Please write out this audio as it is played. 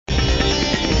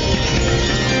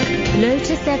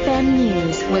Lotus FM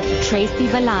News with Tracy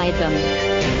Valaydham.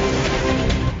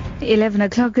 11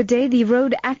 o'clock a day, the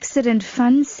Road Accident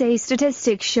Fund says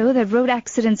statistics show that road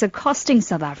accidents are costing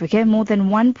South Africa more than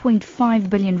 1.5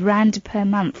 billion rand per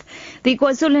month. The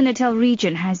KwaZulu-Natal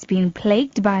region has been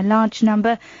plagued by a large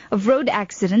number of road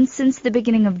accidents since the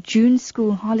beginning of June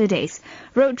school holidays.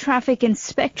 Road Traffic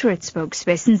Inspectorate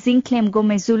spokesperson Zinhle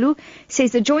Mgomezulu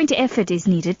says a joint effort is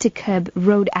needed to curb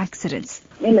road accidents.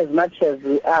 In as much as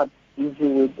we are busy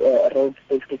with road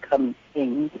safety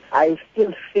campaigns, I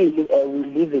still feel we're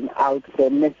leaving out the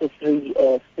necessary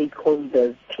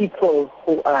stakeholders, people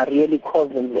who are really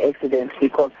causing the accidents,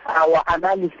 because our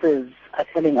analysis are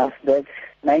telling us that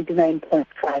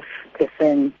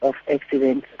 99.5% of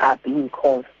accidents are being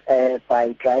caused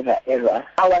by driver error.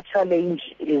 Our challenge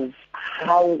is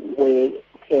how we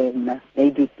can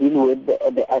maybe deal with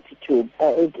the attitude.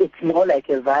 It's more like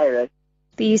a virus.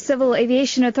 The Civil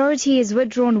Aviation Authority has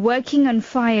withdrawn working on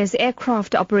Fire's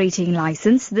aircraft operating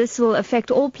license. This will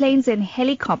affect all planes and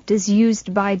helicopters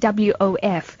used by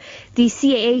WOF. The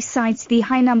CAA cites the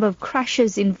high number of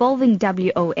crashes involving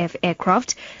WOF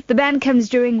aircraft. The ban comes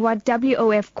during what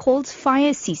WOF calls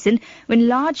fire season, when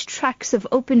large tracts of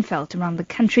open veld around the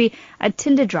country are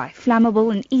tinder dry,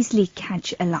 flammable and easily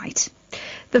catch alight.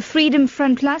 The Freedom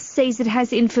Front Plus says it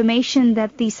has information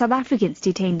that the South Africans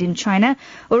detained in China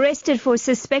arrested for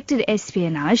suspected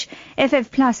espionage. FF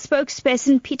Plus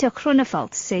spokesperson Peter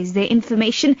Groenewald says their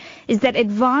information is that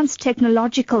advanced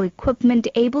technological equipment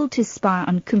able to spy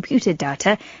on computer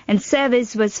data and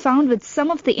servers was found with some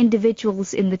of the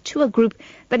individuals in the tour group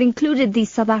that included the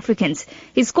South Africans.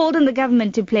 He's called on the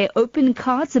government to play open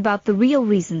cards about the real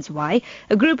reasons why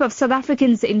a group of South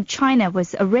Africans in China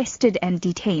was arrested and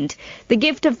detained. The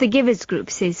Gift of the Givers group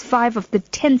says 5 of the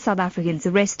 10 South Africans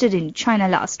arrested in China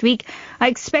last week are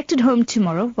expected home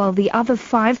tomorrow, while the other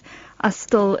 5 are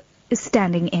still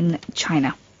standing in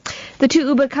China. The 2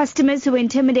 Uber customers who were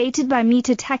intimidated by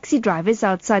meter taxi drivers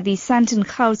outside the Sandton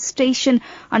House station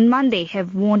on Monday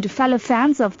have warned fellow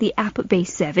fans of the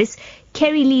app-based service.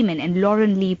 Kerry Lehman and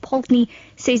Lauren Lee Poltney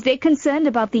says they're concerned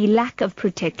about the lack of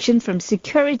protection from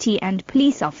security and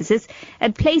police officers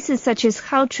at places such as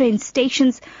Gautrain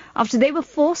stations after they were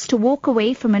forced to walk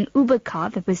away from an Uber car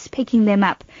that was picking them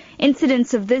up.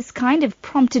 Incidents of this kind have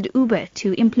prompted Uber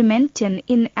to implement an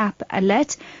in-app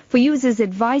alert for users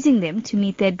advising them to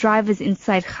meet their drivers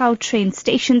inside Gautrain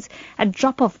stations at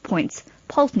drop-off points.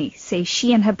 Poltney says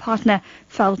she and her partner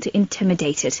felt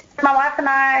intimidated. My wife and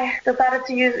I decided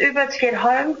to use Uber to get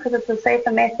home because it's a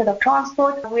safer method of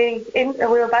transport. We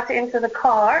were about to enter the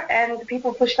car and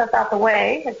people pushed us out the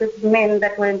way. It was men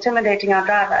that were intimidating our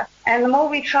driver. And the more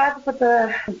we tried to put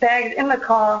the bags in the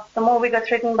car, the more we got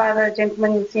threatened by the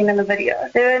gentleman you've seen in the video.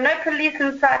 There were no police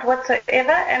in sight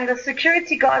whatsoever, and the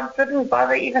security guards didn't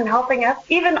bother even helping us,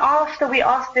 even after we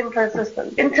asked them for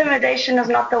assistance. Intimidation is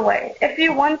not the way. If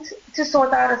you want to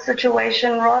sort out a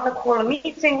situation, rather call a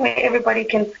meeting where everybody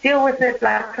can deal with it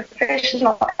like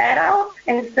professional adults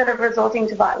instead of resorting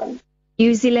to violence.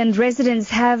 New Zealand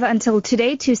residents have until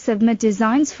today to submit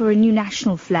designs for a new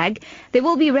national flag. There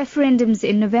will be referendums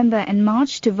in November and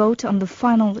March to vote on the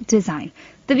final design.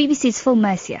 The BBC's Phil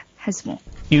Mercier has more.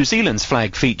 New Zealand's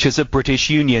flag features a British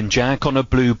Union Jack on a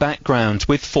blue background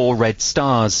with 4 red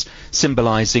stars,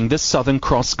 symbolising the Southern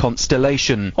Cross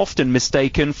constellation. Often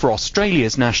mistaken for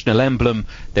Australia's national emblem,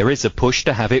 there is a push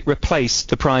to have it replaced.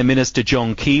 The Prime Minister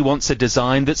John Key wants a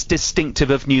design that's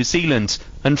distinctive of New Zealand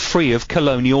and free of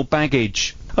colonial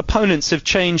baggage. Opponents of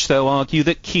change, though, argue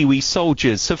that Kiwi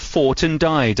soldiers have fought and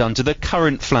died under the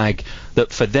current flag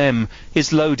that for them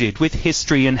is loaded with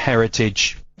history and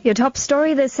heritage. Your top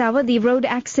story this hour, the Road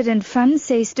Accident Fund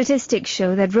says statistics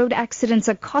show that road accidents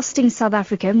are costing South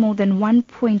Africa more than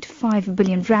 1.5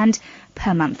 billion rand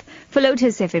per month. For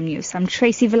Lotus FM News, I'm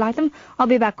Tracy Valaydham. I'll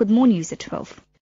be back with more news at 12.